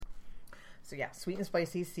So yeah, sweet and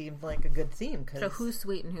spicy seemed like a good theme. So who's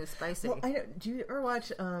sweet and who's spicy? Well, do you ever watch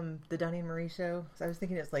the Donnie and Marie show? So I was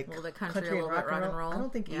thinking it's like a little bit country, a little bit rock and roll. I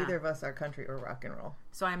don't think either of us are country or rock and roll.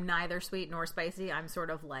 So I'm neither sweet nor spicy. I'm sort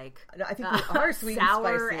of like I think we are sweet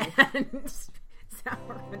sour and spicy. and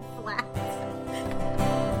sour and flat.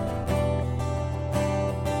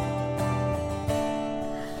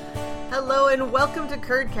 Hello and welcome to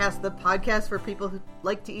Curdcast, the podcast for people who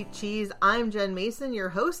like to eat cheese. I'm Jen Mason, your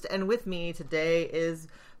host, and with me today is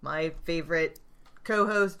my favorite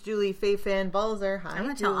co-host, Julie Fei-Fan Balzer. Hi,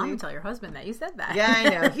 I'm gonna tell your husband that you said that. Yeah, I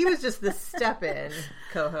know. He was just the step-in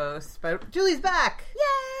co-host, but Julie's back.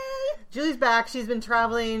 Yay! Julie's back. She's been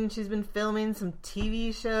traveling. She's been filming some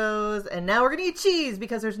TV shows, and now we're gonna eat cheese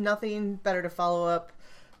because there's nothing better to follow up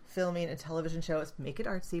filming a television show. It's Make It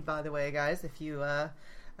Artsy, by the way, guys. If you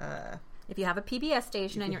have a PBS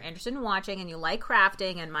station and you're interested in watching and you like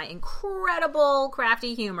crafting and my incredible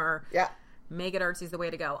crafty humor, yeah, Make It Artsy is the way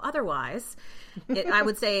to go. Otherwise, I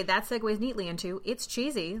would say that segues neatly into it's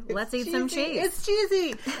cheesy. Let's eat some cheese. It's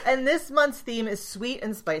cheesy. And this month's theme is sweet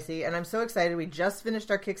and spicy. And I'm so excited. We just finished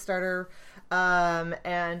our Kickstarter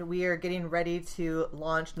and we are getting ready to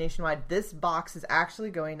launch nationwide. This box is actually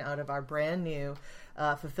going out of our brand new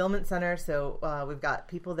fulfillment center. So we've got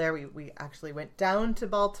people there. We actually went down to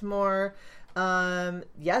Baltimore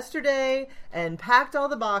yesterday and packed all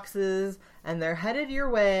the boxes, and they're headed your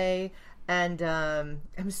way. And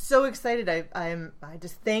I'm so excited. I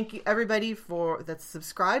just thank you, everybody that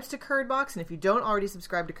subscribes to Curdbox. And if you don't already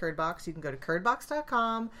subscribe to Curdbox, you can go to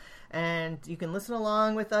curdbox.com and you can listen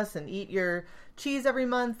along with us and eat your cheese every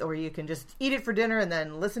month, or you can just eat it for dinner and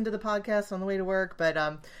then listen to the podcast on the way to work.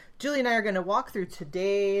 But Julie and I are going to walk through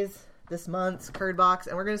this month's Curdbox,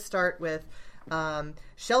 and we're going to start with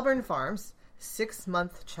Shelburne Farms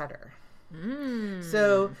 6-month cheddar.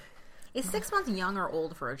 So, is 6 months young or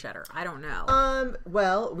old for a cheddar? I don't know.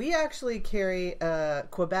 Well, we actually carry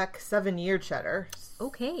Quebec 7-year cheddar.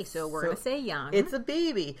 Okay, so we're going to say young. It's a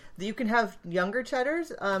baby. You can have younger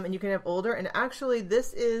cheddars, and you can have older. And actually,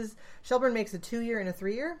 Shelburne makes a 2-year and a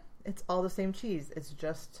 3-year. It's all the same cheese. It's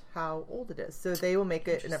just how old it is. So they will make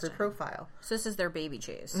it in every profile. So this is their baby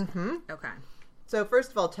cheese. Mm-hmm. Okay. So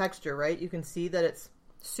first of all, texture, right? You can see that it's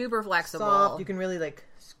super flexible. Soft. You can really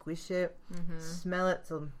squish it, smell it.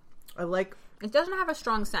 So I like. It doesn't have a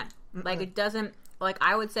strong scent. Mm-mm. Like it doesn't. Like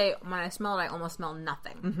I would say when I smell it, I almost smell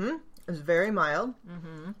nothing. Mm-hmm. It's very mild.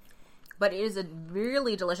 Mm-hmm. But it is a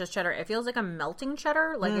really delicious cheddar. It feels like a melting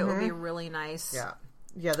cheddar. Like it would be really nice. Yeah.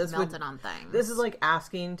 Yeah, this melted on things. This is like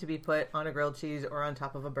asking to be put on a grilled cheese or on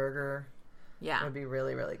top of a burger. Yeah. It would be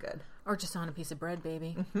really, really good. Or just on a piece of bread,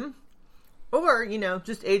 baby. Mm-hmm. Or,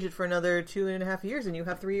 just age it for another 2.5 years and you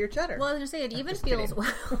have 3-year cheddar. Well, I was going to say, it even feels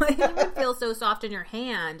so soft in your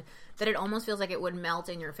hand that it almost feels like it would melt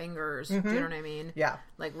in your fingers. Do you know what I mean? Yeah.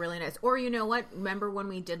 Like really nice. Or you know what? Remember when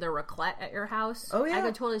we did the raclette at your house? Oh, yeah. I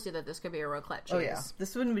could totally see that this could be a raclette cheese. Oh, yeah.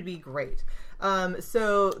 This one would be great.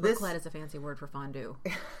 Raclette is a fancy word for fondue.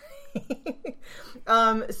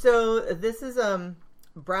 So this is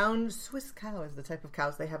brown Swiss cow is the type of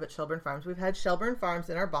cows they have at Shelburne Farms. We've had Shelburne Farms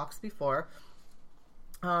in our box before.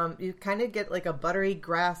 You kind of get like a buttery,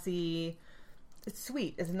 grassy. It's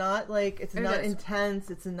sweet. It's not not intense.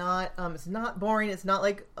 It's not boring. It's not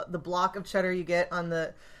like the block of cheddar you get on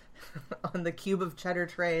the cube of cheddar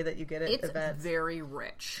tray that you get at events. It's very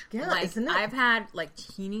rich. Yeah, isn't it? I've had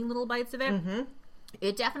teeny little bites of it. Mm-hmm.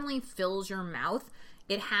 It definitely fills your mouth.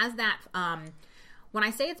 It has that. When I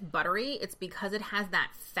say it's buttery, it's because it has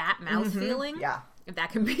that fat mouth feeling. Yeah, if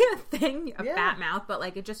that can be a thing, fat mouth, but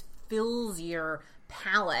it just fills your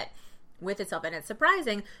palate with itself, and it's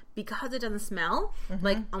surprising because it doesn't smell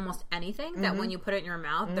like almost anything. That when you put it in your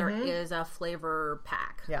mouth, there is a flavor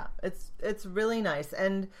pack. Yeah, it's really nice.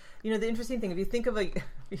 And the interesting thing, if you think of an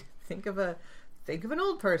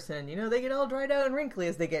old person, they get all dried out and wrinkly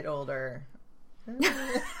as they get older.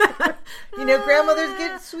 Grandmothers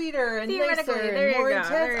get sweeter and nicer and more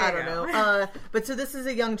intense. I don't know. But so this is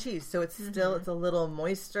a young cheese, so it's still it's a little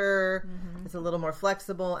moister. It's a little more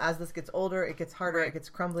flexible. As this gets older, it gets harder. Right. It gets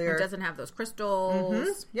crumblier. It doesn't have those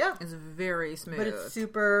crystals. Yeah, it's very smooth, but it's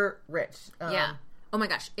super rich. Yeah. Oh my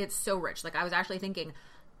gosh, it's so rich. I was actually thinking,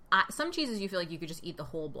 some cheeses you feel like you could just eat the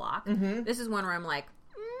whole block. This is one where I'm like,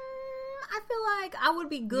 I feel like I would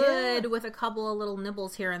be good with a couple of little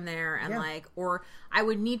nibbles here and there, and or I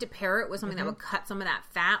would need to pair it with something that would cut some of that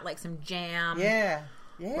fat, like some jam. Yeah.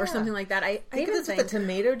 or something like that. I think of this with a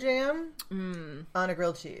tomato jam on a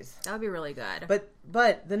grilled cheese. That would be really good.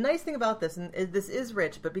 But the nice thing about this, and this is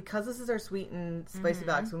rich, but because this is our sweet and spicy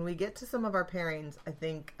box, when we get to some of our pairings, I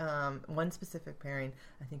think one specific pairing,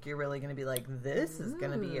 I think you're really going to be like, this is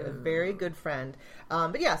going to be a very good friend.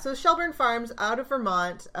 But yeah, so Shelburne Farms out of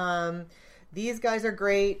Vermont. These guys are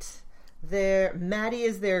great. Maddie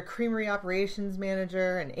is their creamery operations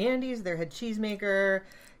manager, and Andy's their head cheesemaker.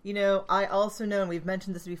 You know, I also know, and we've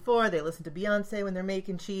mentioned this before, they listen to Beyonce when they're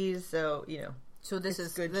making cheese, so, you know. So this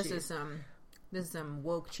is some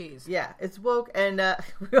woke cheese. Yeah, it's woke, and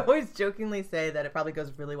we always jokingly say that it probably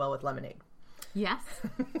goes really well with lemonade. Yes.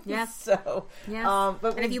 Yes. So, yes.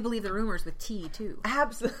 But and if you believe the rumors, with tea, too.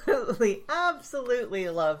 Absolutely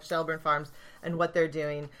love Shelburne Farms and what they're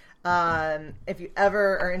doing. If you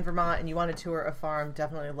ever are in Vermont and you want to tour a farm,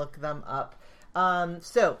 definitely look them up.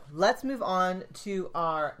 So let's move on to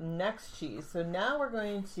our next cheese. So now we're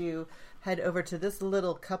going to head over to this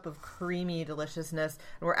little cup of creamy deliciousness.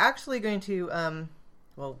 And we're actually going to,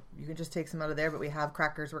 well, you can just take some out of there, but we have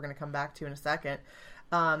crackers we're going to come back to in a second.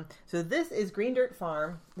 So this is Green Dirt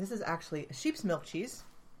Farm. This is actually a sheep's milk cheese.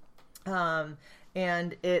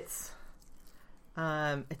 And it's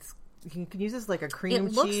you can use this like a cream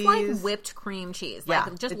cheese. It looks like whipped cream cheese. Yeah,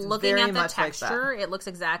 like just looking at the texture, it looks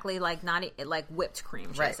exactly like like whipped cream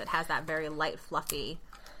cheese. Right. It has that very light, fluffy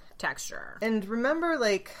texture. And remember,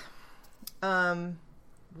 like,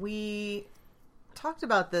 we talked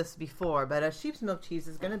about this before, but a sheep's milk cheese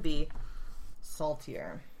is going to be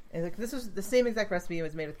saltier. And like, this was the same exact recipe. It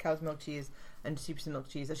was made with cow's milk cheese and sheep's milk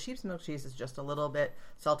cheese. A sheep's milk cheese is just a little bit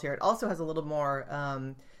saltier. It also has a little more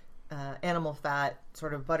animal fat,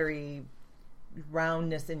 sort of buttery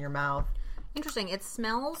roundness in your mouth. Interesting. It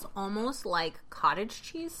smells almost like cottage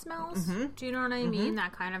cheese smells. Mm-hmm. Do you know what I mean?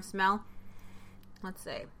 That kind of smell. Let's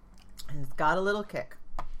see. And it's got a little kick.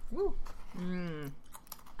 Woo.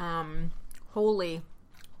 Holy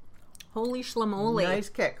schlamoli. Nice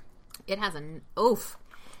kick. It has an oof.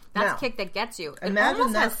 That's a kick that gets you. It imagine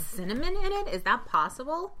almost that has cinnamon in it. Is that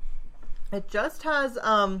possible? It just has,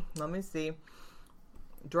 let me see,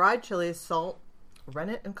 dried chilies, salt,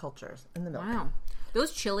 rennet, and cultures in the milk. Wow.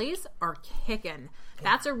 Those chilies are kicking. Yeah.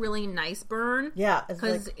 That's a really nice burn. Yeah.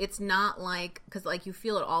 Because it's not like, because like you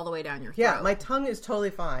feel it all the way down your throat. Yeah, my tongue is totally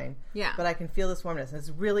fine. Yeah. But I can feel this warmness. And it's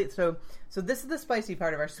really, so this is the spicy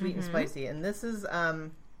part of our sweet and spicy. And this is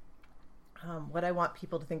what I want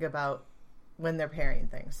people to think about when they're pairing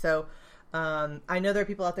things. So I know there are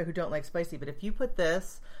people out there who don't like spicy, but if you put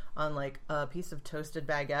this on like a piece of toasted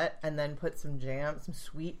baguette and then put some jam, some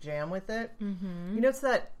sweet jam with it, you know, it's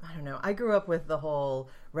that, I don't know, I grew up with the whole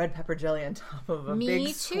red pepper jelly on top of a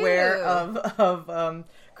big square of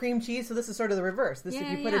cream cheese. So this is sort of the reverse. If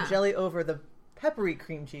you put a jelly over the peppery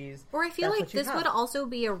cream cheese. Or I feel like this would also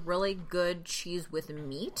be a really good cheese with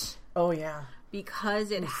meat. Oh yeah.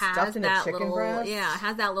 Because it has that little, it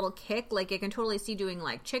has that little kick. Like, I can totally see doing,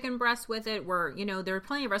 like, chicken breast with it, where, you know, there are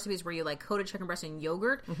plenty of recipes where you, like, coat a chicken breast in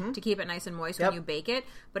yogurt to keep it nice and moist when you bake it.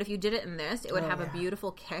 But if you did it in this, it would have a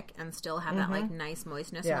beautiful kick and still have that, like, nice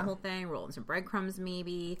moistness in the whole thing. Roll in some breadcrumbs,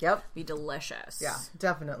 maybe. Yep. Be delicious. Yeah,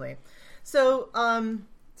 definitely. So,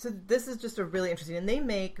 so this is just a really interesting,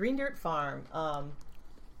 and Green Dirt Farm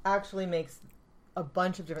actually makes a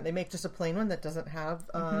bunch of different, they make just a plain one that doesn't have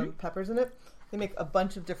peppers in it. They make a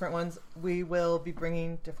bunch of different ones. We will be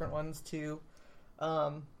bringing different ones to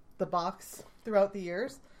the box throughout the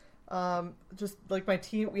years. Just like my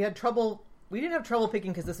team, we didn't have trouble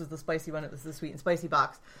picking because this was the spicy one. This is the sweet and spicy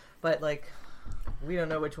box. But like, we don't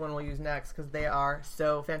know which one we'll use next because they are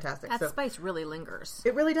so fantastic. That spice really lingers.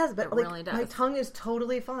 It really does. But it really does. My tongue is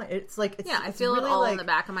totally fine. It's like, I feel really it all in the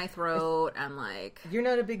back of my throat. And like, you're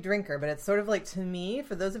not a big drinker, but it's sort of like, to me,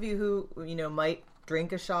 for those of you who, you know, might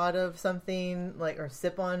drink a shot of something, like, or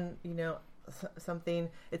sip on, you know, something,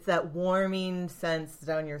 it's that warming sense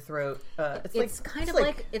down your throat. It's kind of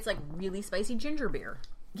like it's like really spicy ginger beer.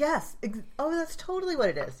 Yes. Oh, that's totally what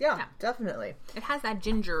it is. Yeah, definitely. It has that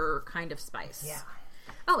ginger kind of spice. Yeah.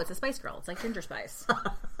 Oh, it's a Spice Girl. It's like ginger spice.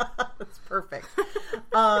 That's perfect.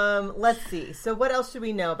 Let's see. So what else should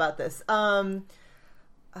we know about this? I'm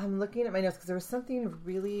looking at my notes because there was something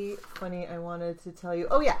really funny I wanted to tell you.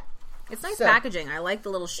 Oh, yeah. It's nice packaging. I like the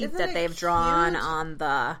little sheet that they've drawn on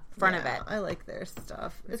the front of it. I like their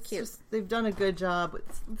stuff. It's cute. They've done a good job.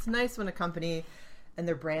 It's nice when a company and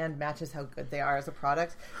their brand matches how good they are as a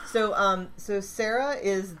product. So Sarah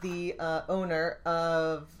is the owner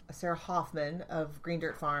of Sarah Hoffman of Green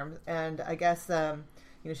Dirt Farms, and I guess you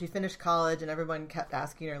know, she finished college, and everyone kept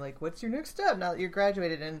asking her, like, "What's your next step now that you're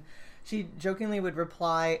graduated?" And she jokingly would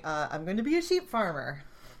reply, "I'm going to be a sheep farmer."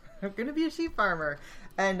 I'm going to be a sheep farmer.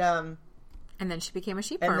 And then she became a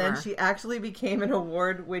sheep farmer. And then she actually became an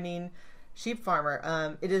award-winning sheep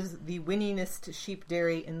farmer. It is the winningest sheep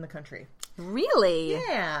dairy in the country. Really?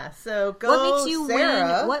 Yeah. So go, what makes you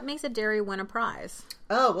Sarah. win? What makes a dairy win a prize?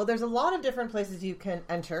 Oh, well, there's a lot of different places you can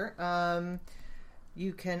enter.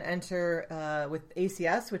 You can enter with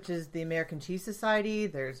ACS, which is the American Cheese Society.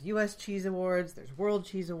 There's U.S. Cheese Awards. There's World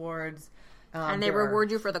Cheese Awards. And they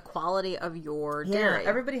reward you for the quality of your dairy. Yeah,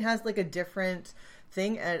 everybody has like a different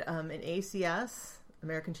thing at an ACS,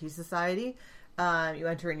 American Cheese Society. You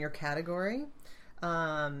enter in your category,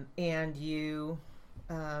 and you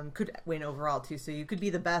could win overall too. So you could be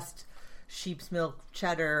the best sheep's milk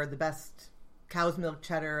cheddar, the best cow's milk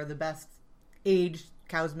cheddar, the best aged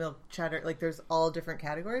cow's milk cheddar. Like there's all different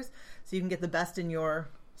categories, so you can get the best in your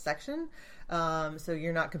section. So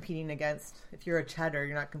you're not competing against, if you're a cheddar,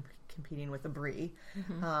 you're not competing with a brie.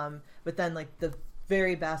 But then like the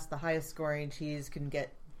very best, the highest scoring cheese can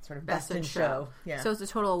get sort of best in show. Yeah. So it's a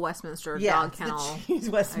total Westminster dog kennel. The cheese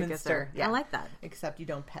Westminster. I like that. Except you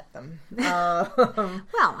don't pet them. Well,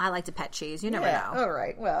 I like to pet cheese. You never know. All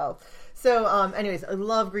right. Well, so anyways, I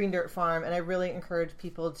love Green Dirt Farm, and I really encourage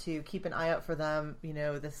people to keep an eye out for them. You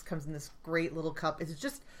know, this comes in this great little cup. It's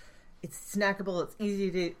snackable. It's easy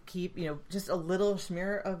to keep. You know, just a little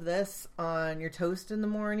smear of this on your toast in the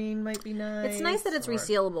morning might be nice. It's nice that it's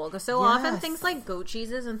resealable, because so often things like goat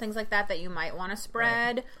cheeses and things like that you might want to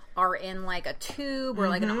spread are in like a tube or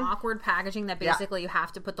like an awkward packaging that basically you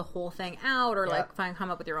have to put the whole thing out or like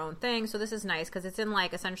come up with your own thing. So this is nice because it's in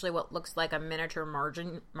like essentially what looks like a miniature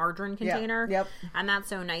margarine container. Yep. And that's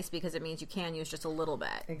so nice because it means you can use just a little bit.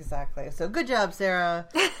 Exactly. So good job, Sarah.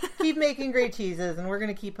 Keep making great cheeses, and we're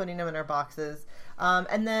going to keep putting them in our boxes.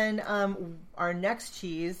 And then our next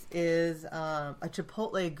cheese is a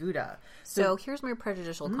Chipotle Gouda. So here's my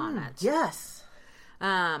prejudicial comment. Yes.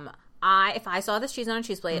 If I saw this cheese on a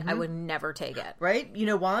cheese plate, I would never take it. Right? You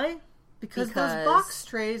know why? Because those box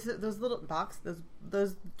trays,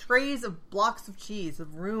 those trays of blocks of cheese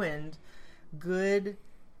have ruined good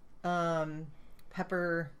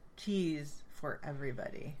pepper cheese for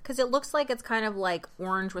everybody. Because it looks like it's kind of like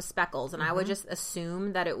orange with speckles, and I would just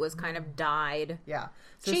assume that it was kind of dyed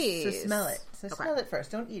cheese. So smell it. Smell it first.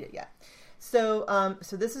 Don't eat it yet. So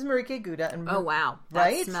this is Marique Gouda. And oh, wow.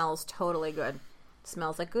 Right? That smells totally good.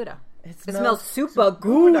 Smells like Gouda. It smells super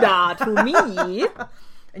Gouda to me.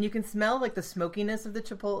 And you can smell like the smokiness of the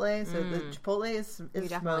Chipotle. So the Chipotle is you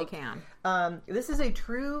definitely smoked. can. This is a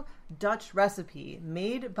true Dutch recipe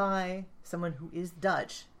made by someone who is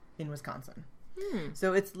Dutch in Wisconsin.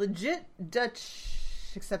 So it's legit Dutch,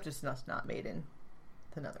 except it's not made in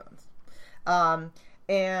the Netherlands.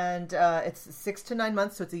 And it's 6 to 9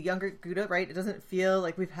 months, so it's a younger Gouda, right? It doesn't feel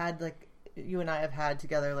like we've had like you and I have had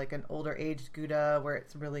together like an older aged Gouda where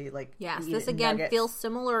it's really like this again feels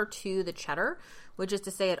similar to the cheddar, which is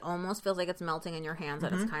to say it almost feels like it's melting in your hands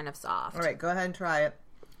and it's kind of soft. All right, go ahead and try it.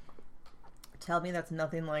 Tell me that's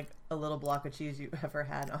nothing like a little block of cheese you ever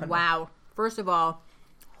had on. Wow. First of all,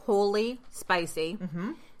 wholly spicy.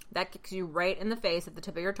 That kicks you right in the face at the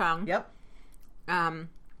tip of your tongue. Yep. And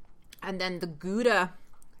then the Gouda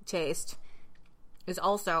taste is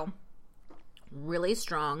also really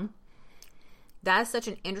strong. That is such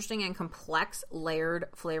an interesting and complex layered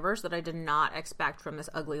flavors that I did not expect from this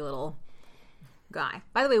ugly little guy.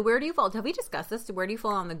 By the way, where do you fall? Have we discussed this? Where do you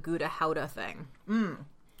fall on the Gouda Gouda thing?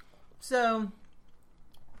 So,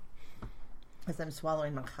 as I'm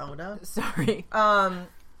swallowing my Gouda. Sorry.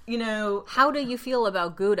 You know. How do you feel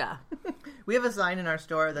about Gouda? We have a sign in our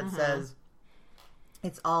store that says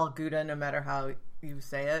it's all Gouda no matter how you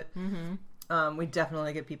say it. We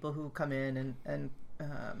definitely get people who come in and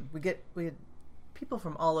we get people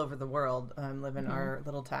from all over the world live in our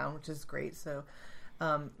little town, which is great. So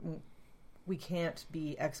we can't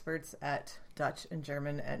be experts at Dutch and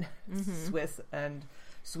German and Swiss and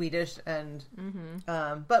Swedish and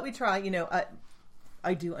but we try. You know,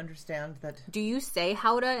 I do understand that. Do you say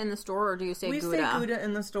Gouda in the store or do you say Gouda? We say Gouda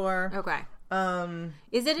in the store. Okay.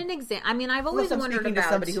 Is it an exam? I mean, I've always wondered speaking about to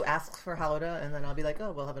somebody who asks for Gouda, and then I'll be like,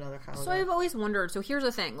 "Oh, we'll have another Gouda." So I've always wondered. So here's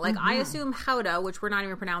the thing: like, I assume Gouda, which we're not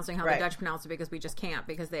even pronouncing how the Dutch pronounce it because we just can't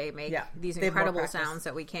because they make these incredible sounds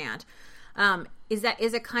that we can't. Is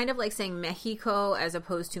it kind of like saying Mexico as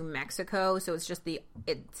opposed to Mexico? So it's just the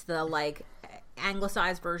like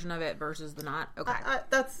anglicized version of it versus the not. Okay,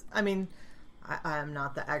 I'm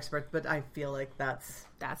not the expert, but I feel like that's it.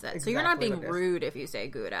 Exactly so you're not being rude if you say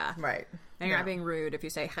Gouda, right? And you're not being rude if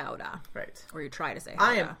you say Gouda, right? Or you try to say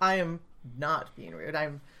Gouda. I am not being rude. I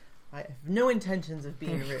have no intentions of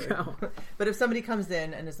being rude. But if somebody comes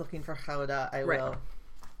in and is looking for Gouda,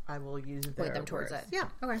 I I will use point them towards it. Yeah.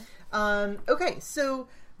 Okay. Okay. So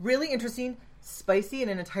really interesting, spicy in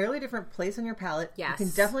an entirely different place on your palate. Yes. You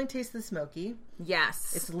can definitely taste the smoky.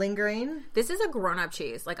 Yes. It's lingering. This is a grown-up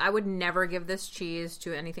cheese. Like, I would never give this cheese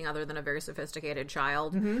to anything other than a very sophisticated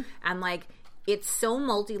child. Mm-hmm. And, like, it's so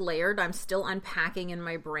multi-layered. I'm still unpacking in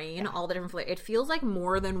my brain all the different flavors. It feels like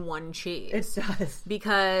more than one cheese. It does.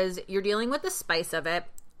 Because you're dealing with the spice of it.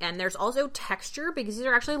 And there's also texture because these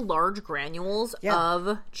are actually large granules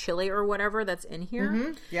of chili or whatever that's in here.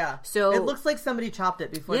 Mm-hmm. Yeah. So it looks like somebody chopped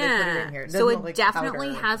it before they put it in here. So it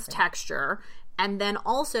definitely has texture. And then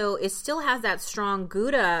also, it still has that strong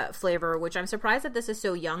Gouda flavor, which I'm surprised that this is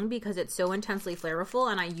so young because it's so intensely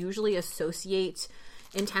flavorful. And I usually associate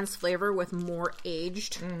intense flavor with more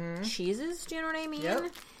aged cheeses. Do you know what I mean?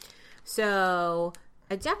 Yep. So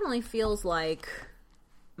it definitely feels like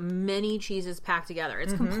many cheeses packed together.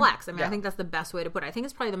 It's complex. I mean, I think that's the best way to put it. I think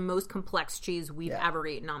it's probably the most complex cheese we've ever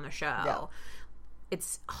eaten on the show. Yeah.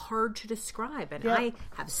 It's hard to describe, and I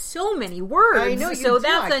have so many words. I know, so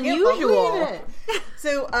that's unusual.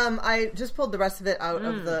 So I just pulled the rest of it out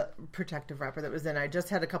of the protective wrapper that was in. I just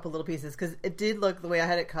had a couple little pieces because it did look, the way I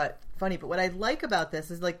had it cut, funny. But what I like about this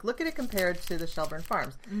is, like, look at it compared to the Shelburne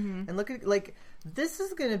Farms, and look at, like, this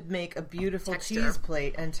is going to make a beautiful cheese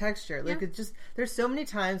plate and texture. Like, it's just, there's so many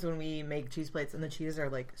times when we make cheese plates and the cheeses are,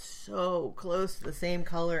 like, so close to the same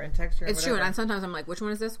color and texture. It's true, and sometimes I'm like, which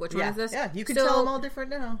one is this? Which one is this? Yeah, you can tell them all different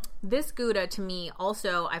now. This Gouda, to me,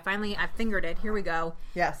 also, I fingered it. Here we go.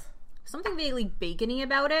 Yes. Something vaguely bacony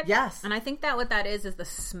about it. Yes. And I think that what that is the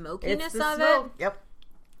smokiness of it. Yep.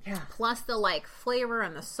 Yeah. Plus the, like, flavor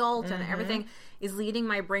and the salt and everything is leading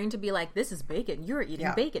my brain to be like, this is bacon. You're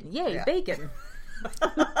eating bacon. Yay, bacon.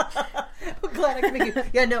 I'm glad I can make you.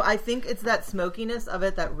 Yeah, no, I think it's that smokiness of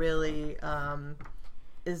it that really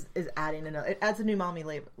is adding it adds a new umami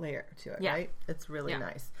layer to it, right? It's really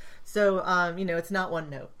nice. So, it's not one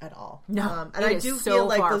note at all. No, and I do feel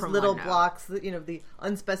like those little blocks, the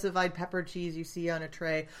unspecified pepper cheese you see on a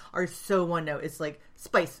tray are so one note. It's like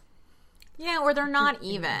spice. Yeah, or they're not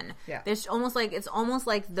even. Yeah. It's almost like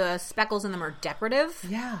the speckles in them are decorative.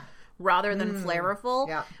 Yeah. Rather than flavorful.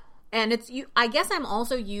 Yeah. And I guess I'm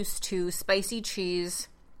also used to spicy cheese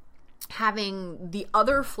having the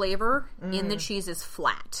other flavor in the cheese is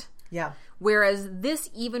flat. Yeah. Whereas this,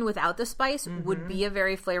 even without the spice, would be a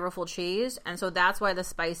very flavorful cheese. And so that's why the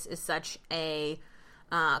spice is such a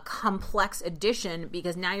complex addition,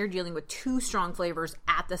 because now you're dealing with two strong flavors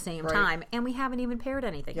at the same time, and we haven't even paired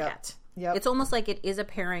anything yet. Yep. It's almost like it is a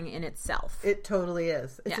pairing in itself. It totally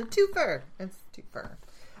is. It's a twofer.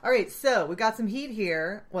 All right, so we got some heat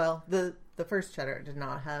here. Well, the first cheddar did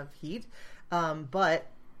not have heat, but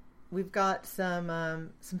we've got some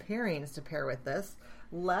pairings to pair with this.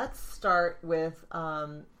 Let's start with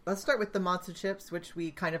the matzo chips, which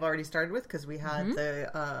we kind of already started with because we had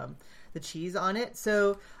the cheese on it.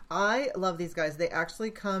 So I love these guys. They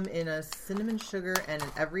actually come in a cinnamon sugar and an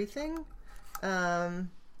everything,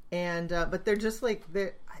 but they're just like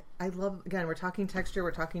I love, again, we're talking texture,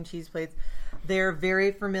 we're talking cheese plates. They're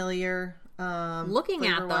very familiar. Looking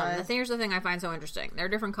at them, here's the thing I find so interesting. They're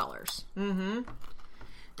different colors. Mm-hmm.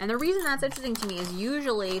 And the reason that's interesting to me is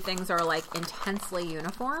usually things are like intensely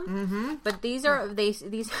uniform, but these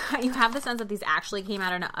you have the sense that these actually came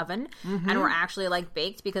out in an oven and were actually like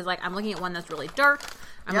baked, because like I'm looking at one that's really dark,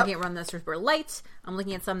 I'm looking at one that's super light, I'm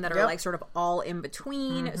looking at some that are like sort of all in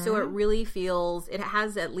between. So it really feels, it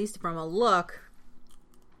has, at least from a look,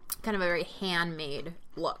 kind of a very handmade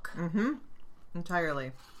look.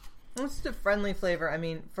 Entirely. It's just a friendly flavor. I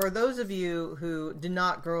mean, for those of you who did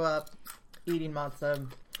not grow up eating matzah,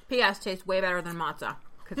 P.S. tastes way better than matzah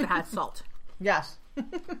because it has salt. Yes.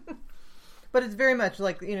 But it's very much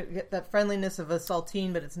like, that friendliness of a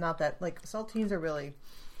saltine, but it's not that, like, saltines are really...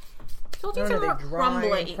 Saltines are more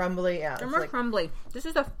crumbly. Crumbly, yeah. They're more crumbly. This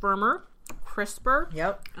is a firmer, crisper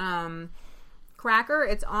cracker.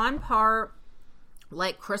 It's on par,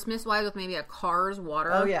 like, Christmas-wise with maybe a Cars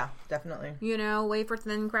water. Oh, yeah, definitely. Wafer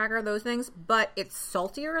thin cracker, those things. But it's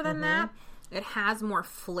saltier than that. It has more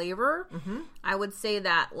flavor. I would say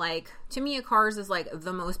that, like, to me, a Cars is, like,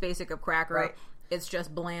 the most basic of cracker. Right. It's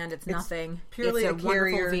just bland. It's nothing. Purely it's a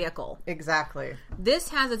wonderful vehicle. Exactly. This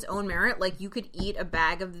has its own merit. Like, you could eat a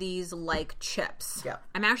bag of these like chips. Yeah.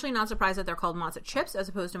 I'm actually not surprised that they're called matzo chips as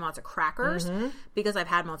opposed to matzo crackers, because I've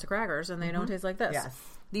had matzo crackers and they don't taste like this. Yes.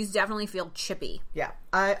 These definitely feel chippy. Yeah.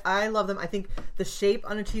 I love them. I think the shape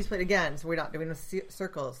on a cheese plate, again, so we're not doing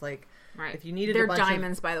circles, like... Right. If you needed they're a bunch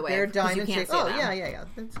diamonds, of, by the way. They're diamond shapes. Oh, yeah.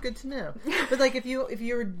 That's good to know. But like if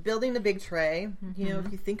you're building the big tray,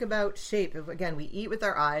 if you think about shape, again, we eat with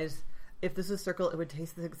our eyes, if this was circle, it would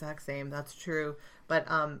taste the exact same. That's true. But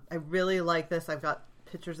I really like this. I've got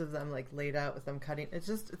pictures of them like laid out with them cutting. It's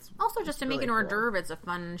also just to really make an hors d'oeuvre. It's a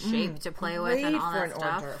fun shape to play with and all that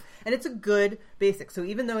stuff. And it's a good basic. So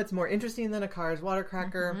even though it's more interesting than a Cars water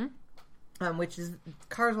cracker, which is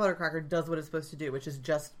Cars water cracker does what it's supposed to do, which is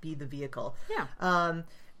just be the vehicle. Yeah.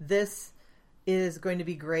 This is going to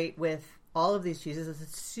be great with all of these cheeses.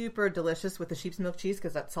 It's super delicious with the sheep's milk cheese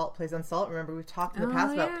because that salt plays on salt. Remember, we've talked in the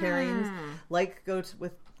past about pairings like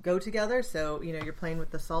go together. So you're playing with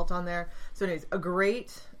the salt on there. So, anyways, a great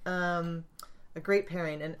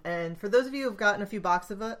pairing. And for those of you who've gotten a few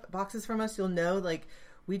boxes from us, you'll know like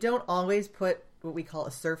we don't always put what we call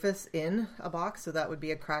a surface in a box. So that would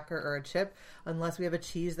be a cracker or a chip, unless we have a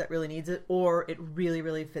cheese that really needs it or it really,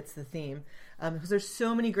 really fits the theme. Because there's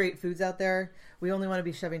so many great foods out there. We only want to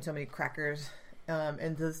be shoving so many crackers.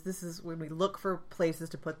 And this is when we look for places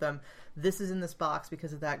to put them. This is in this box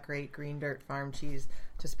because of that great Green Dirt Farm cheese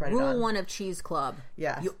to spread it on. Rule 1 of Cheese Club.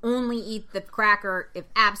 Yes. You only eat the cracker if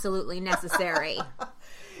absolutely necessary.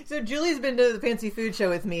 So Julie's been to the Fancy Food Show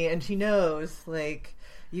with me, and she knows, like,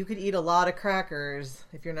 you could eat a lot of crackers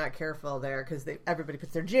if you're not careful there, because everybody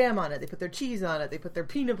puts their jam on it, they put their cheese on it, they put their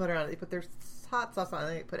peanut butter on it, they put their hot sauce on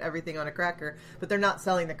it, they put everything on a cracker, but they're not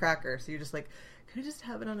selling the cracker. So you're just like, can I just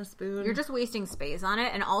have it on a spoon? You're just wasting space on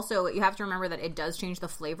it. And also, you have to remember that it does change the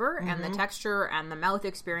flavor and the texture and the mouth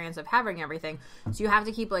experience of having everything. So you have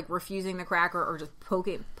to keep, like, refusing the cracker or just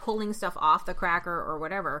pulling stuff off the cracker or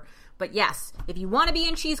whatever. But yes, if you want to be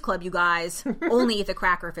in Cheese Club, you guys, only eat the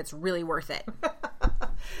cracker if it's really worth it.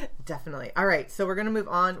 Definitely. All right, so we're going to move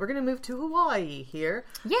on. We're going to move to Hawaii here.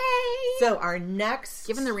 Yay! So our next...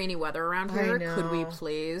 Given the rainy weather around here, could we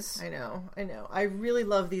please? I know. I really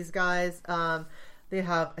love these guys. They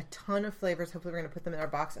have a ton of flavors. Hopefully we're going to put them in our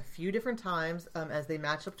box a few different times as they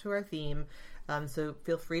match up to our theme. So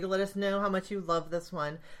feel free to let us know how much you love this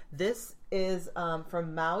one. This is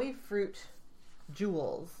from Maui Fruit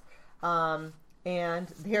Jewels. And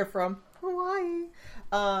they're from Hawaii.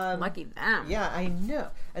 Lucky them. Yeah, I know.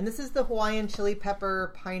 And this is the Hawaiian chili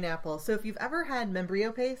pepper pineapple. So if you've ever had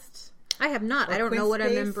membrillo paste... I have not. I don't know what a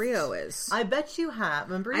membrillo is. I bet you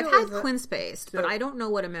have. I've had quince paste, but I don't know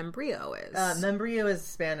what a membrillo is. Membrillo is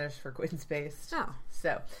Spanish for quince paste. Oh.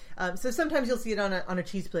 So sometimes you'll see it on a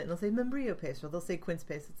cheese plate, and they'll say membrillo paste, or they'll say quince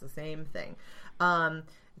paste. It's the same thing.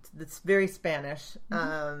 It's very Spanish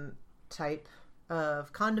type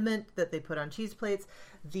of condiment that they put on cheese plates.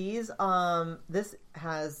 This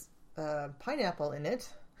has pineapple in it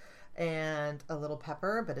and a little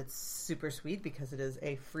pepper, but it's super sweet because it is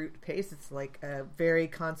a fruit paste. It's like a very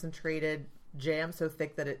concentrated jam, so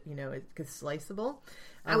thick that it is sliceable.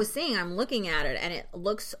 I was saying, I'm looking at it, and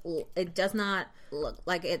it does not look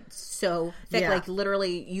like it's so thick. Yeah. Like,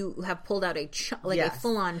 literally, you have pulled out a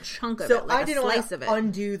full-on chunk of it, like a slice of it. I didn't want to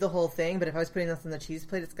undo the whole thing, but if I was putting this on the cheese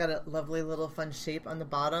plate, it's got a lovely little fun shape on the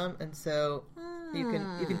bottom, and so you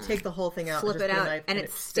can take the whole thing out, flip it out, and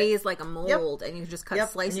it stays like a mold, and you just cut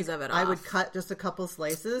slices of it off. I would cut just a couple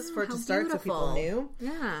slices for it to start, so people knew.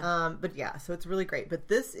 Yeah. But yeah, so it's really great. But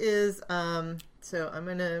this is so I'm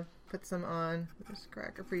gonna put some on this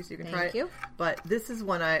cracker for you so you can try it. Thank you. But this is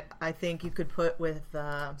one I think you could put with...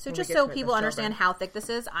 so just so people understand how thick this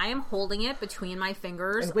is, I am holding it between my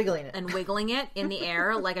fingers. And wiggling it. In the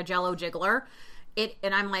air like a Jell-O jiggler.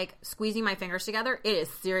 And I'm like squeezing my fingers together. It is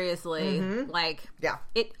seriously like... Yeah.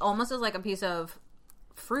 It almost is like a piece of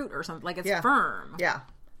fruit or something. Like it's firm. Yeah.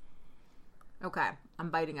 Okay. I'm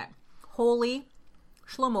biting it. Holy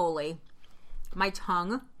schlamoli. My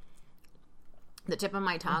tongue... The tip of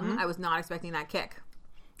my tongue, I was not expecting that kick.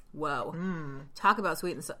 Whoa. Talk about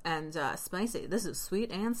sweet and spicy. This is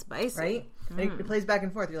sweet and spicy. Right? It plays back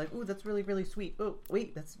and forth. You're like, ooh, that's really, really sweet. Oh,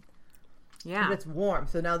 wait, that's... Yeah. It's warm.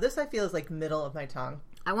 So now this I feel is like middle of my tongue.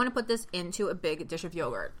 I want to put this into a big dish of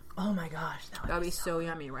yogurt. Oh my gosh. That would be so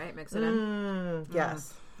yummy, right? Mix it in.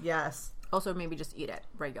 Yes. Yes. Also, maybe just eat it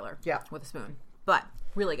regular. Yeah. With a spoon. But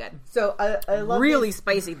really good. So I love really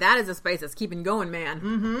spicy. That is a spice that's keeping going, man.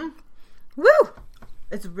 Mm-hmm. Woo!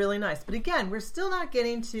 It's really nice. But again, we're still not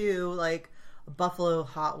getting to like a buffalo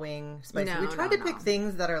hot wing spicy. We try to pick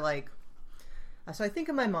things that are like... So I think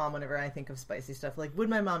of my mom whenever I think of spicy stuff. Like, would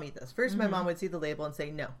my mom eat this? First, my mom would see the label and say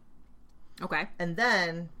no. Okay. And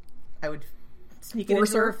then I would sneak it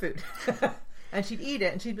into her food. And she'd eat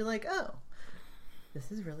it and she'd be like, oh, this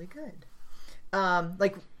is really good.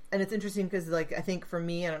 And it's interesting because like, I think for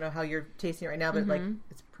me, I don't know how you're tasting it right now, but like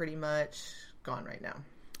it's pretty much gone right now.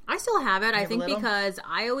 I still have it. I think because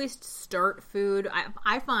I always start food.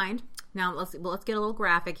 I find now let's get a little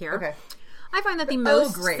graphic here. Okay. I find that the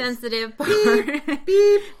most sensitive part,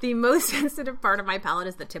 the most sensitive part of my palate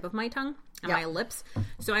is the tip of my tongue and my lips.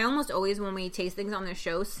 So I almost always, when we taste things on this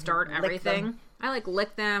show, start everything. I like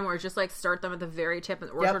lick them or just like start them at the very tip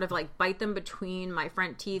or sort of like bite them between my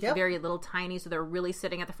front teeth, very little tiny, so they're really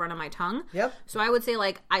sitting at the front of my tongue. So I would say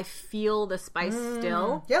like I feel the spice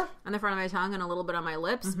still on the front of my tongue and a little bit on my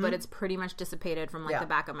lips, but it's pretty much dissipated from like the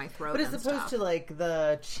back of my throat. But as opposed to like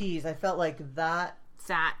the cheese, I felt like that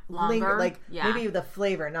sat longer. Maybe the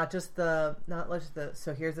flavor, not just the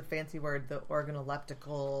so here's a fancy word, the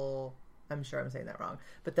organoleptical. I'm sure I'm saying that wrong,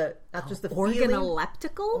 but not just the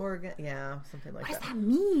organoleptical? Something like that. What does that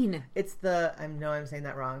mean? It's I'm saying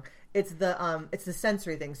that wrong. It's the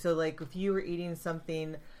sensory thing. So like if you were eating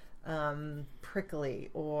something prickly,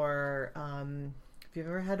 or if you've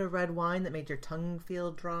ever had a red wine that made your tongue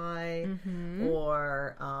feel dry,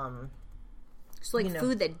 or so like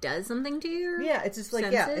food that does something to your it's just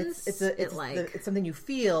like senses? It's something you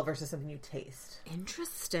feel versus something you taste.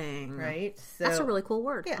 Interesting, right? So, that's a really cool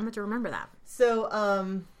word. I'm going to remember that. So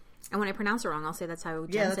and when I pronounce it wrong, I'll say that's how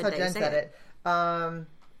Jen said it.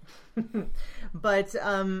 But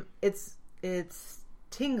it's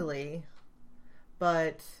tingly,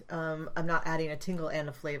 but I'm not adding a tingle and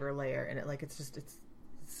a flavor layer in it. Like it's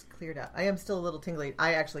cleared out. I am still a little tingly.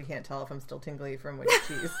 I actually can't tell if I'm still tingly from which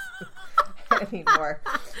cheese anymore.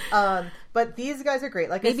 But these guys are great.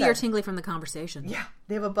 Like maybe I said, you're tingly from the conversation. Yeah,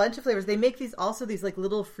 they have a bunch of flavors. They make these like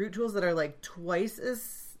little fruit jewels that are like twice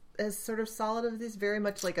as sort of solid as these. Very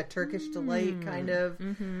much like a Turkish delight kind of.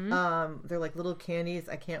 They're like little candies.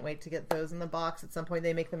 I can't wait to get those in the box at some point.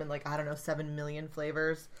 They make them in like 7 million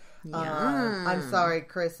flavors. I'm sorry,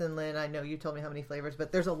 Chris and Lynn, I know you told me how many flavors,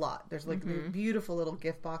 but there's a lot. There's like beautiful little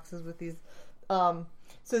gift boxes with these. So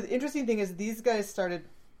the interesting thing is these guys started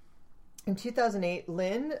in 2008.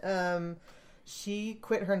 Lynn, she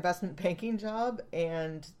quit her investment banking job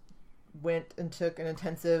and went and took an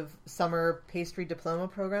intensive summer pastry diploma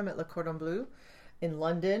program at Le Cordon Bleu in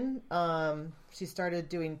London. She started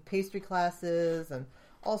doing pastry classes and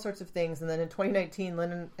all sorts of things. And then in 2019,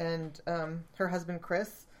 Lynn and her husband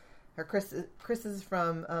Chris is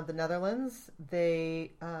from the Netherlands.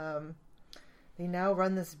 They now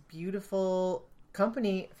run this beautiful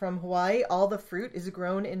company from Hawaii. All the fruit is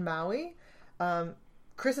grown in Maui.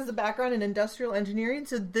 Chris has a background in industrial engineering,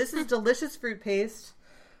 so this is delicious fruit paste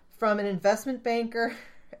from an investment banker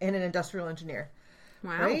and an industrial engineer.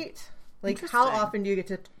 Wow. Right? Like, how often do you get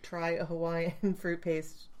to try a Hawaiian fruit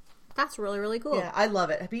paste? That's really, really cool. Yeah, I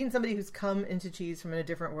love it. Being somebody who's come into cheese from a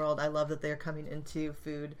different world, I love that they're coming into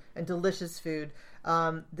food and delicious food.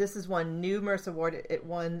 This is one new Merce Award. It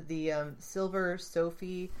won the Silver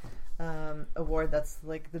Sophie Award. That's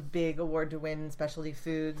like the big award to win in specialty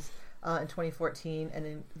foods in 2014, and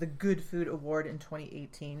in the Good Food Award in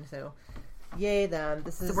 2018. So, yay them.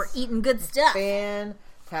 So we're eating good stuff.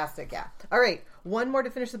 Fantastic, yeah. All right, one more to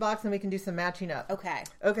finish the box, and we can do some matching up. Okay.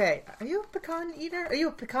 Are you a pecan eater? Are you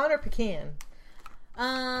a pecan or pecan?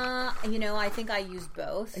 I think I use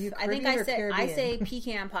both. Are you Caribbean or Caribbean? I say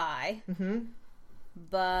pecan pie.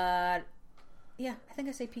 But yeah, I think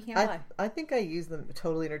I say pecan pie. I think I use them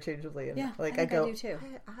totally interchangeably. And yeah, like I do too.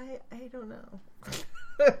 I don't know.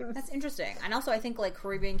 That's interesting. And also, I think like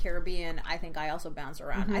Caribbean, I think I also bounce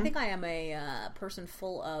around. I think I am a person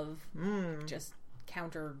full of just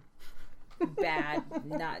counter bad.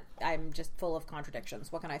 I'm just full of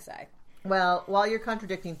contradictions. What can I say? Well, while you're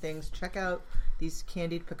contradicting things, check out these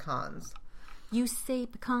candied pecans. You say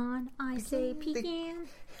pecan, I say pecan.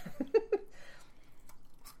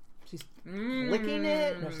 She's licking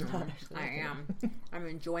it. No, she's not actually. I am. I'm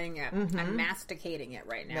enjoying it. I'm masticating it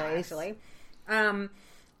right now. Nice. Actually.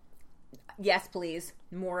 Yes, please.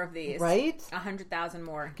 More of these. Right? 100,000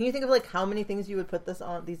 more. Can you think of like how many things you would put these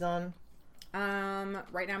on?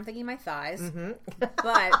 Right now I'm thinking my thighs.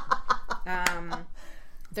 But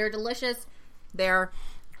they're delicious. They're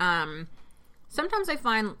sometimes I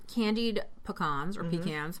find candied pecans or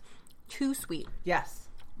pecans too sweet. Yes.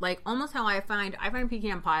 Like almost how I find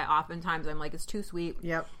pecan pie oftentimes I'm like it's too sweet.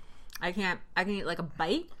 Yep. I can eat like a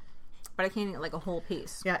bite, but I can't eat like a whole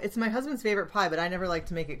piece. Yeah, it's my husband's favorite pie, but I never like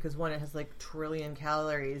to make it because one, it has like trillion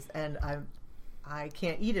calories, and I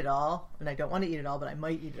can't eat it all, and I don't want to eat it all, but I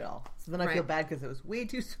might eat it all. So then I feel bad because it was way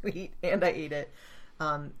too sweet, and I ate it,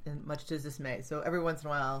 and much to his dismay. So every once in a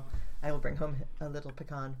while, I will bring home a little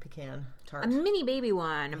pecan tart. A mini baby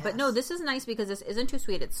one. Yes. But no, this is nice because this isn't too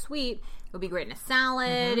sweet. It's sweet. It would be great in a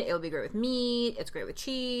salad. It would be great with meat. It's great with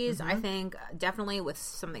cheese. I think definitely with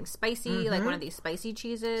something spicy, like one of these spicy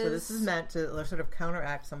cheeses. So this is meant to sort of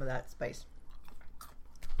counteract some of that spice.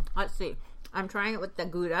 Let's see. I'm trying it with the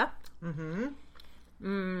Gouda.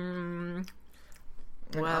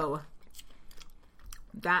 Whoa.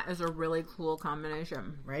 That is a really cool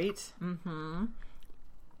combination. Right? Mm-hmm.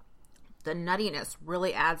 The nuttiness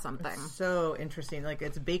really adds something. It's so interesting. Like,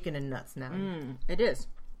 it's bacon and nuts now. It is.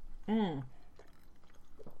 I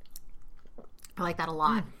like that a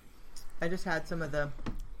lot. I just had some of the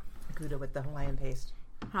Gouda with the Hawaiian paste.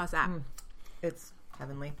 How's that? It's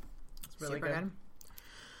heavenly. It's really Super good.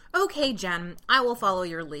 Okay, Jen, I will follow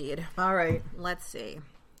your lead. All right. Let's see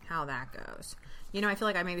how that goes. You know, I feel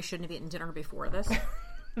like I maybe shouldn't have eaten dinner before this.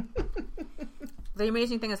 The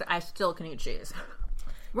amazing thing is that I still can eat cheese.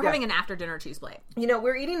 We're having an after-dinner cheese plate. You know,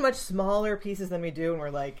 we're eating much smaller pieces than we do, and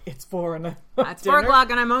we're like, it's 4 and It's 4 o'clock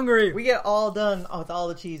and I'm hungry. We get all done with all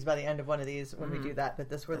the cheese by the end of one of these when we do that. But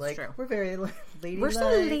this, That's true. we're very ladylike. We're so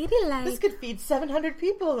ladylike. This could feed 700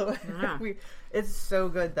 people. It's so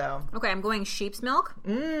good, though. Okay, I'm going sheep's milk.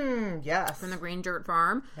 Yes. From the Green Dirt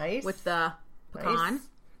Farm. Nice. With the pecan.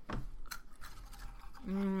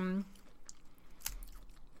 Nice.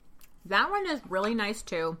 That one is really nice,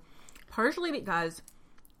 too. Partially because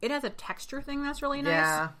it has a texture thing that's really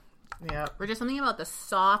nice. Yeah. Or just something about the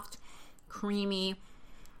soft, creamy,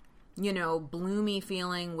 bloomy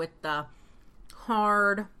feeling with the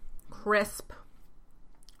hard, crisp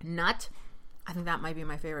nut. I think that might be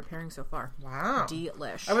my favorite pairing so far. Wow.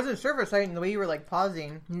 Delish. I wasn't sure for a second the way you were like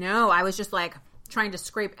pausing. No, I was just like trying to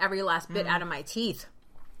scrape every last bit out of my teeth.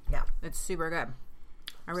 Yeah. It's super good.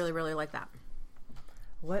 I really, really like that.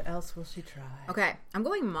 What else will she try? Okay, I'm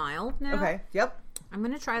going mild now. Okay. Yep. I'm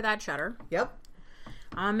going to try that cheddar. Yep.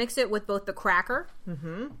 I'll mix it with both the cracker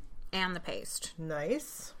and the paste.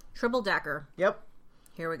 Nice. Triple decker. Yep.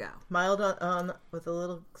 Here we go. Mild on with a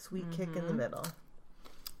little sweet kick in the middle.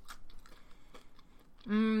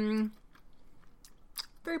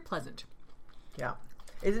 Very pleasant. Yeah.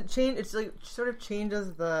 Is it change? It's like sort of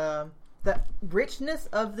changes the richness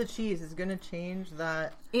of the cheese is going to change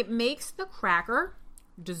that. It makes the cracker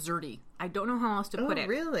desserty. I don't know how else to put it.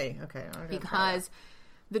 Really? Okay. Because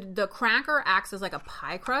the cracker acts as like a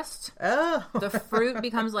pie crust. Oh. The fruit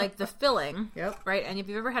becomes like the filling. Yep. Right? And if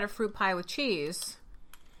you've ever had a fruit pie with cheese,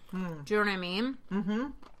 do you know what I mean? Mm-hmm.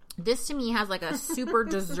 This to me has like a super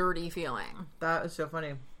desserty feeling. That is so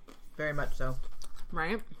funny. Very much so.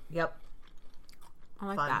 Right? Yep. I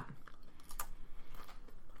like that.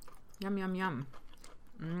 Yum, yum, yum.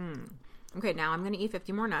 Okay, now I'm going to eat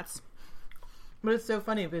 50 more nuts. But it's so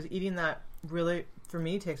funny because eating that really, for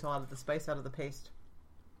me, takes a lot of the spice out of the paste.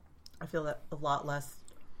 I feel that a lot less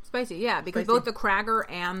spicy, yeah, because both the cracker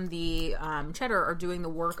and the cheddar are doing the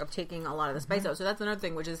work of taking a lot of the spice out. So that's another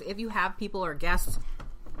thing, which is if you have people or guests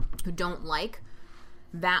who don't like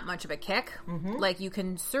that much of a kick, like you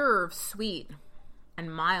can serve sweet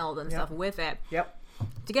and mild and stuff with it. Yep.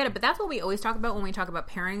 To get it. But that's what we always talk about when we talk about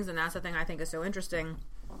pairings, and that's the thing I think is so interesting,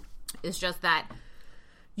 is just that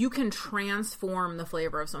you can transform the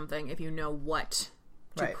flavor of something if you know what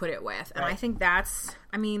to put it with. And I think that's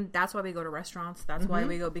why we go to restaurants. That's why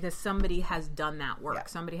we go, because somebody has done that work. Yeah.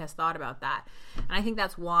 Somebody has thought about that. And I think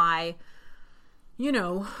that's why,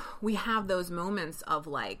 we have those moments of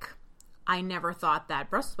like, I never thought that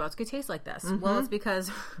Brussels sprouts could taste like this. Well, it's because,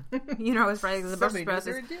 it's probably the Brussels sprouts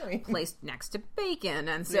is placed next to bacon.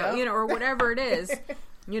 And so, or whatever it is,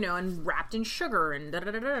 and wrapped in sugar and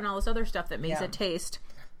and all this other stuff that makes it taste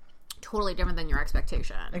totally different than your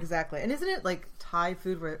expectation. Exactly. And isn't it like Thai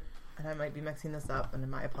food where, and I might be mixing this up, and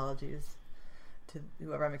my apologies to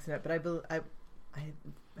whoever I'm mixing it up, but I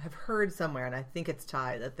have heard somewhere, and I think it's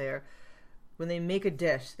Thai, that when they make a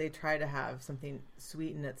dish, they try to have something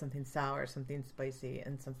sweet in it, something sour, something spicy,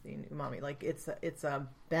 and something umami. Like it's a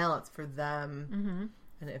balance for them.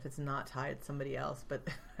 And if it's not Thai, it's somebody else. But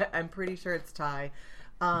I'm pretty sure it's Thai.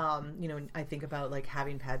 I think about like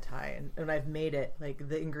having pad Thai, and when I've made it, like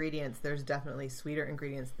the ingredients, there's definitely sweeter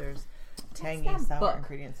ingredients. There's tangy, sour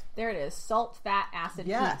ingredients. There it is. Salt, fat, acid,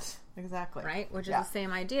 heat. Exactly. Right? Which is the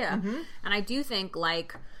same idea. And I do think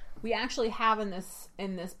like we actually have in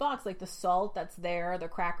this box, like the salt that's there, the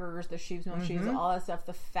crackers, the sheep's milk cheese, all that stuff,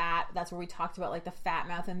 the fat, that's where we talked about like the fat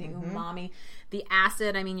mouth and the umami. The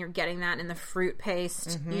acid, you're getting that in the fruit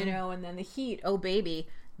paste, and then the heat, oh baby.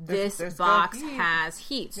 This box has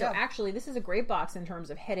heat. So actually, this is a great box in terms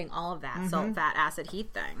of hitting all of that salt, fat, acid,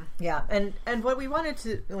 heat thing. Yeah, and what we wanted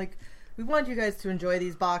to, like, we want you guys to enjoy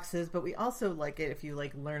these boxes, but we also like it if you,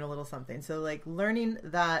 like, learn a little something. So, like, learning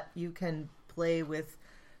that you can play with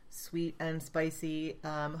sweet and spicy.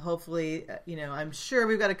 Hopefully, I'm sure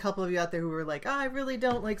we've got a couple of you out there who are like, I really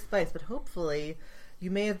don't like spice, but hopefully you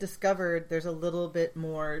may have discovered there's a little bit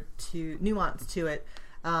more nuance to it.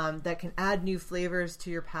 that can add new flavors to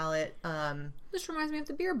your palate. This reminds me of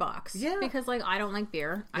the beer box. Yeah. Because, like, I don't like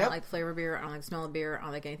beer. I Yep. don't like flavor beer. I don't like smell of beer. I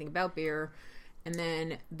don't like anything about beer. And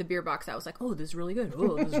then the beer box, I was like, oh, this is really good.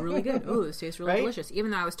 Oh, this is really good. Oh, this tastes really Right? delicious. Even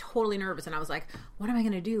though I was totally nervous and I was like, what am I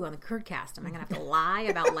going to do on the Curdcast? Am I going to have to lie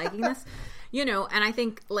about liking this? You know, and I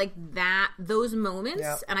think like that, those moments,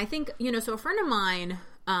 Yep. and I think, you know, so a friend of mine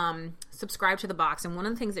subscribed to the box, and one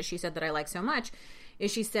of the things that she said that I like so much is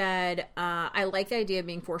she said, I like the idea of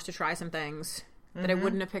being forced to try some things that I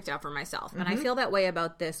wouldn't have picked out for myself. And I feel that way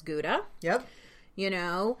about this Gouda. Yep. You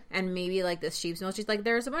know, and maybe like this sheep's milk. She's like,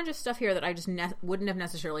 there's a bunch of stuff here that I just wouldn't have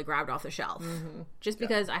necessarily grabbed off the shelf, just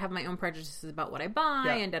because I have my own prejudices about what I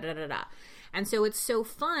buy and da da da da. And so it's so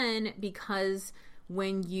fun because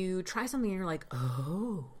when you try something and you're like,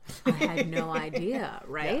 oh, I had no idea,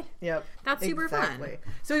 right? Yep. That's super fun.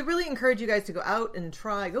 So we really encourage you guys to go out and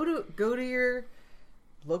try. Go to your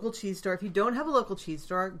local cheese store. If you don't have a local cheese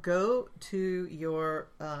store, go to your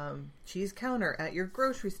cheese counter at your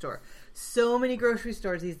grocery store. So many grocery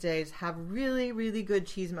stores these days have really, really good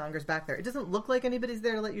cheesemongers back there. It doesn't look like anybody's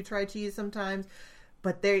there to let you try cheese sometimes,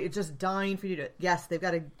 but they're just dying for you to. Yes, they've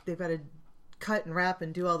got to cut and wrap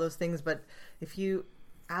and do all those things. But if you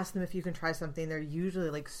ask them if you can try something, they're usually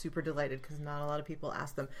like super delighted because not a lot of people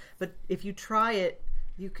ask them. But if you try it,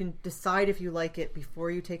 you can decide if you like it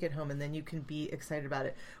before you take it home, and then you can be excited about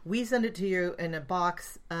it. We send it to you in a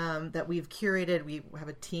box that we've curated. We have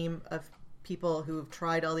a team of people who have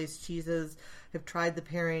tried all these cheeses, have tried the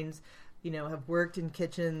pairings, you know, have worked in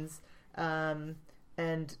kitchens. And,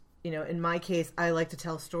 you know, in my case, I like to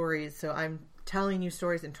tell stories. So I'm telling you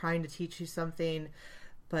stories and trying to teach you something,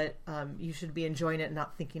 but you should be enjoying it and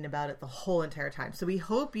not thinking about it the whole entire time. So we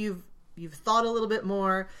hope you've thought a little bit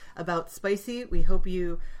more about spicy. We hope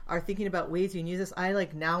you are thinking about ways you can use this. I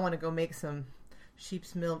like now want to go make some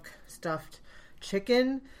sheep's milk stuffed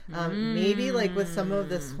chicken, maybe like with some of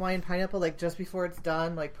the swine pineapple, like just before it's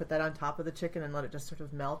done, like put that on top of the chicken and let it just sort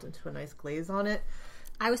of melt into a nice glaze on it.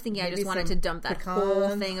 I was thinking maybe I just wanted to dump that whole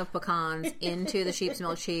thing of pecans into the sheep's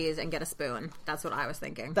milk cheese and get a spoon. That's what I was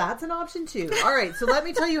thinking. That's an option too. All right, so let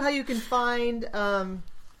me tell you how you can find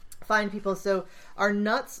people. So our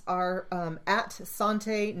nuts are at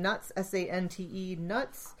Sante Nuts, Sante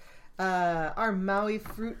Nuts. Our Maui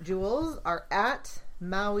Fruit Jewels are at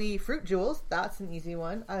Maui Fruit Jewels. That's an easy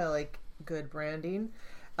one. I like good branding.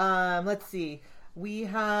 Let's see. We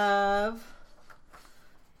have,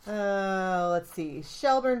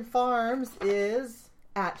 Shelburne Farms is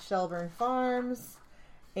at Shelburne Farms.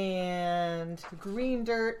 And Green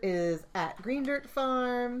Dirt is at Green Dirt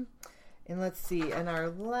Farm. And let's see. And our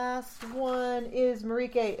last one is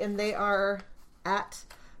Marieke, and they are at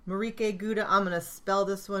Marieke Gouda. I'm going to spell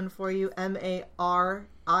this one for you. MARIEKE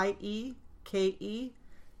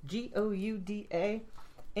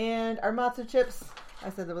And our matzo chips, I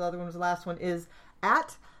said the other one was the last one, is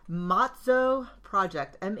at Matzo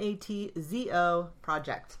Project. MATZO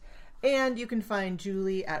Project. And you can find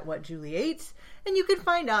Julie at What Julie Ate. And you can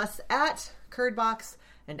find us at Curdbox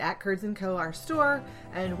and at Curds & Co., our store.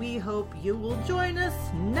 And we hope you will join us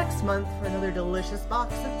next month for another delicious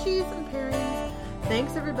box of cheese and pairings.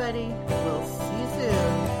 Thanks, everybody. We'll see you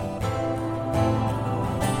soon.